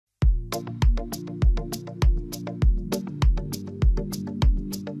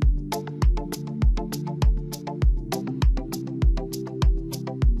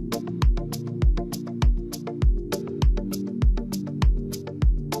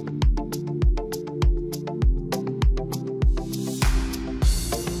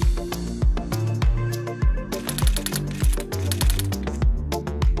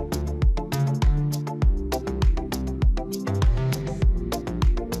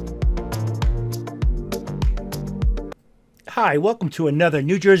Hi, welcome to another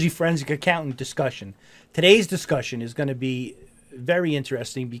New Jersey Forensic Accountant discussion. Today's discussion is going to be very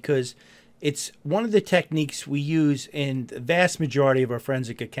interesting because it's one of the techniques we use in the vast majority of our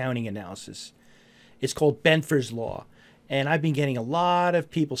forensic accounting analysis. It's called Benford's Law. And I've been getting a lot of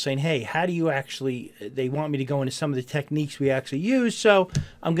people saying, hey, how do you actually, they want me to go into some of the techniques we actually use, so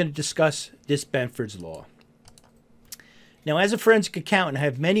I'm going to discuss this Benford's Law. Now, as a forensic accountant, I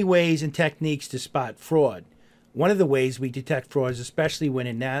have many ways and techniques to spot fraud. One of the ways we detect fraud is especially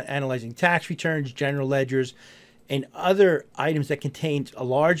when analyzing tax returns, general ledgers, and other items that contain a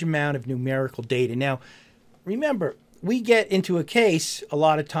large amount of numerical data. Now, remember, we get into a case, a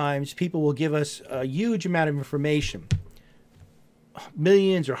lot of times, people will give us a huge amount of information,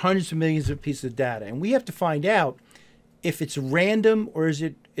 millions or hundreds of millions of pieces of data, and we have to find out if it's random or is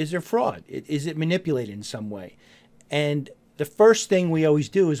there fraud? Is it manipulated in some way? And the first thing we always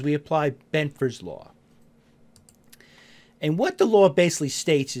do is we apply Benford's Law. And what the law basically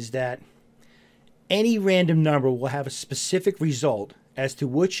states is that any random number will have a specific result as to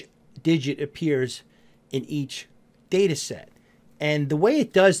which digit appears in each data set. And the way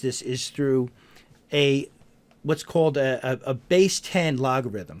it does this is through what's called a base 10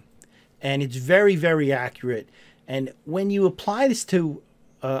 logarithm. And it's very, very accurate. And when you apply this to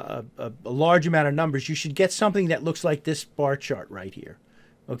a large amount of numbers, you should get something that looks like this bar chart right here.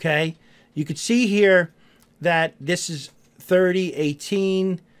 Okay? You could see here that this is 30,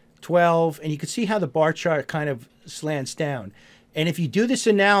 18, 12, and you can see how the bar chart kind of slants down. And if you do this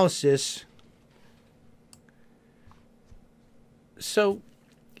analysis, so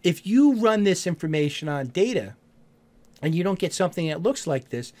if you run this information on data and you don't get something that looks like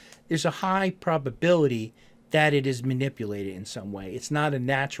this, there's a high probability that it is manipulated in some way. It's not a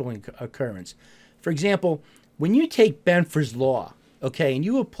natural occurrence. For example, when you take Benford's Law, okay, and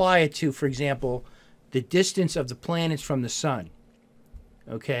you apply it to, for example, the distance of the planets from the sun,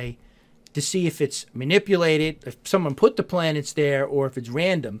 okay, to see if it's manipulated, if someone put the planets there, or if it's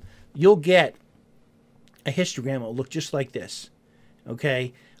random, you'll get a histogram that will look just like this,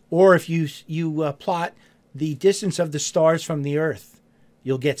 okay? Or if you plot the distance of the stars from the Earth,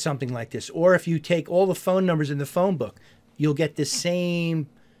 you'll get something like this. Or if you take all the phone numbers in the phone book, you'll get the same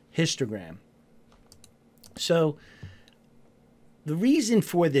histogram. So the reason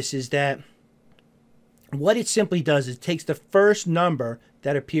for this is that what it simply does is it takes the first number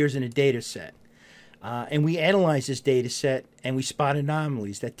that appears in a data set, and we analyze this data set and we spot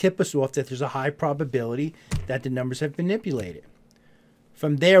anomalies that tip us off that there's a high probability that the numbers have been manipulated.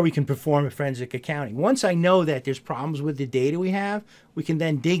 From there, we can perform a forensic accounting. Once I know that there's problems with the data we have, we can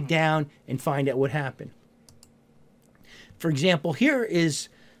then dig down and find out what happened. For example, here's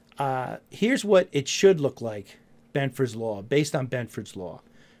what it should look like, Benford's Law, based on Benford's Law.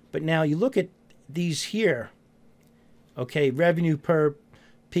 But now you look at these here, okay, revenue per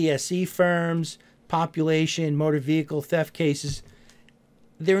PSE firms, population, motor vehicle theft cases,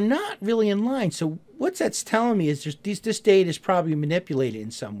 they're not really in line. So what that's telling me is this data is probably manipulated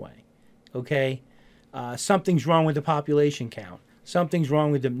in some way, okay? Something's wrong with the population count. Something's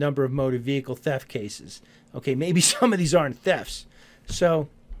wrong with the number of motor vehicle theft cases. Okay, maybe some of these aren't thefts. So,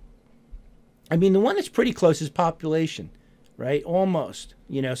 I mean, the one that's pretty close is population, right? Almost,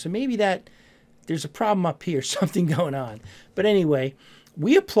 you know, so maybe there's a problem up here, something going on. But anyway,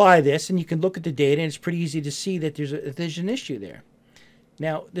 we apply this, and you can look at the data, and it's pretty easy to see that there's an issue there.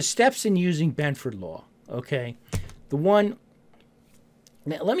 Now, the steps in using Benford's Law, okay? Now,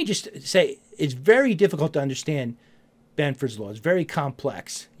 let me just say, it's very difficult to understand Benford's Law. It's very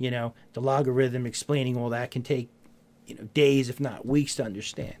complex, you know. The logarithm, explaining all that can take, you know, days, if not weeks, to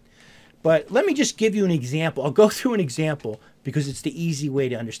understand. But let me just give you an example. I'll go through an example because it's the easy way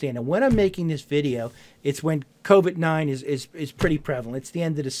to understand. And when I'm making this video, it's when COVID-19 is pretty prevalent. It's the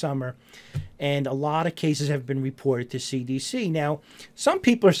end of the summer, and a lot of cases have been reported to CDC. Now, some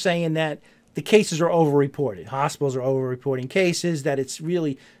people are saying that the cases are overreported. Hospitals are overreporting cases, that it's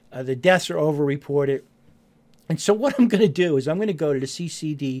really, the deaths are overreported. And so what I'm going to do is I'm going to go to the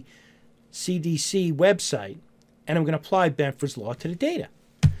CDC website, and I'm going to apply Benford's Law to the data.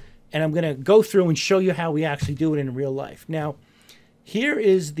 And I'm going to go through and show you how we actually do it in real life. Now, here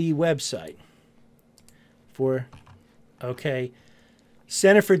is the website for, okay,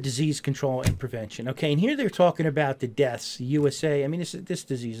 Center for Disease Control and Prevention. Okay, and here they're talking about the deaths, USA. I mean, this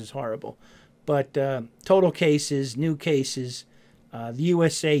disease is horrible. But total cases, new cases, the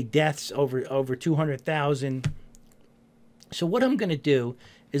USA deaths over 200,000. So what I'm going to do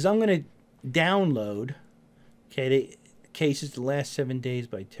is I'm going to download, okay, cases the last 7 days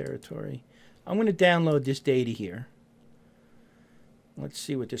by territory. I'm going to download this data here. Let's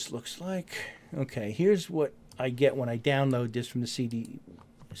see what this looks like. Okay, here's what I get when I download this from the CDC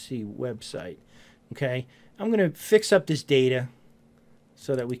website. Okay, I'm going to fix up this data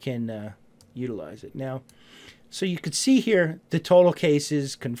so that we can utilize it. Now, so you could see here the total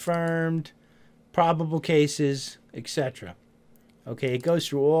cases, confirmed, probable cases, etc. Okay, it goes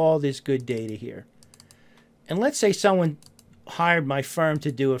through all this good data here. And let's say someone hired my firm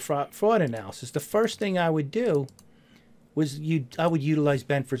to do a fraud analysis. The first thing I would do was I would utilize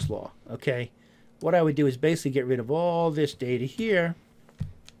Benford's law. Okay, what I would do is basically get rid of all this data here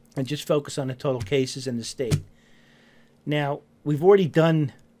and just focus on the total cases in the state. Now, we've already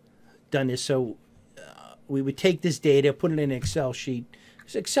done this, so we would take this data, put it in an Excel sheet.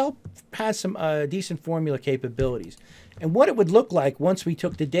 Because Excel has some decent formula capabilities. And what it would look like once we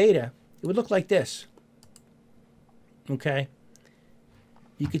took the data, it would look like this. Okay?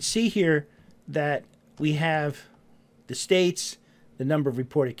 You could see here that we have the states, the number of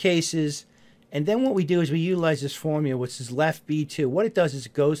reported cases, and then what we do is we utilize this formula, which is left B2. What it does is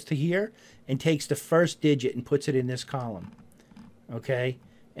it goes to here and takes the first digit and puts it in this column. Okay?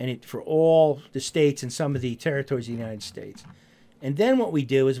 And it for all the states and some of the territories of the United States. And then what we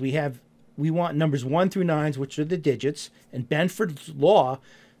do is we want numbers 1 through 9, which are the digits, and Benford's law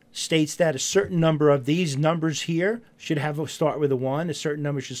states that a certain number of these numbers here should start with a 1, a certain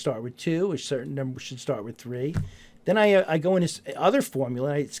number should start with 2, a certain number should start with 3. Then I go in this other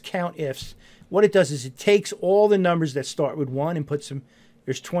formula, it's count ifs. What it does is it takes all the numbers that start with 1 and puts them,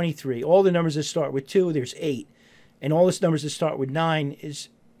 there's 23. All the numbers that start with 2, there's 8. And all the numbers that start with 9 is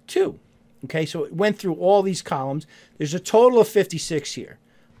 2. Okay, so it went through all these columns. There's a total of 56 here.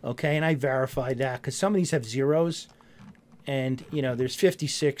 Okay, and I verified that because some of these have zeros. And, you know, there's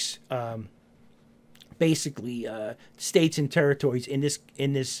 56 basically states and territories in this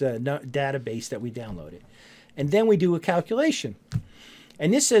database that we downloaded. And then we do a calculation.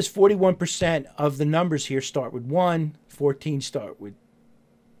 And this says 41% of the numbers here start with 1, 14 start with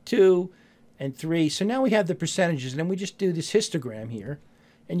 2, and 3. So now we have the percentages, and then we just do this histogram here.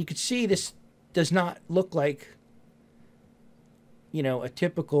 And you can see this does not look like, you know, a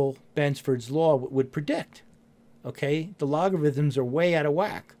typical Benford's law would predict. Okay, the logarithms are way out of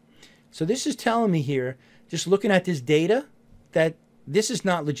whack. So this is telling me here, just looking at this data, that this is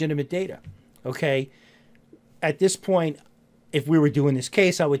not legitimate data. Okay, at this point, if we were doing this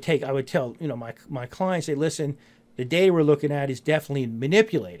case, I would tell, you know, my clients, say, listen, the data we're looking at is definitely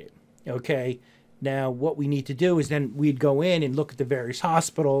manipulated. Okay, now what we need to do is then we'd go in and look at the various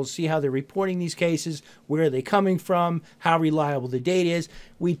hospitals, see how they're reporting these cases, where are they coming from, how reliable the data is.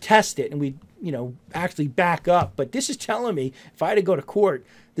 We test it and we, you know, actually back up. But this is telling me if I had to go to court,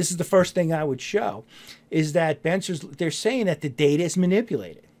 this is the first thing I would show, is that they're saying that the data is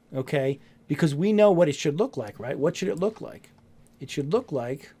manipulated. Okay, because we know what it should look like, right? What should it look like? It should look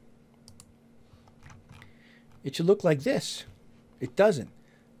like this. It doesn't.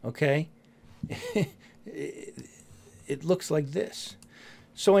 Okay. It looks like this.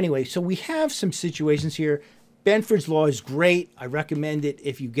 So anyway, so we have some situations here. Benford's law is great. I recommend it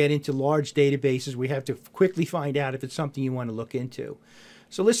if you get into large databases. We have to quickly find out if it's something you want to look into.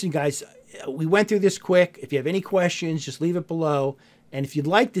 So listen, guys, we went through this quick. If you have any questions, just leave it below. And if you'd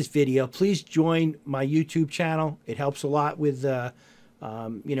like this video, please join my YouTube channel. It helps a lot with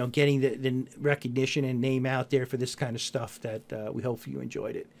you know, getting the recognition and name out there for this kind of stuff that we hope you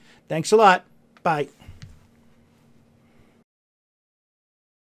enjoyed it. Thanks a lot. Bye.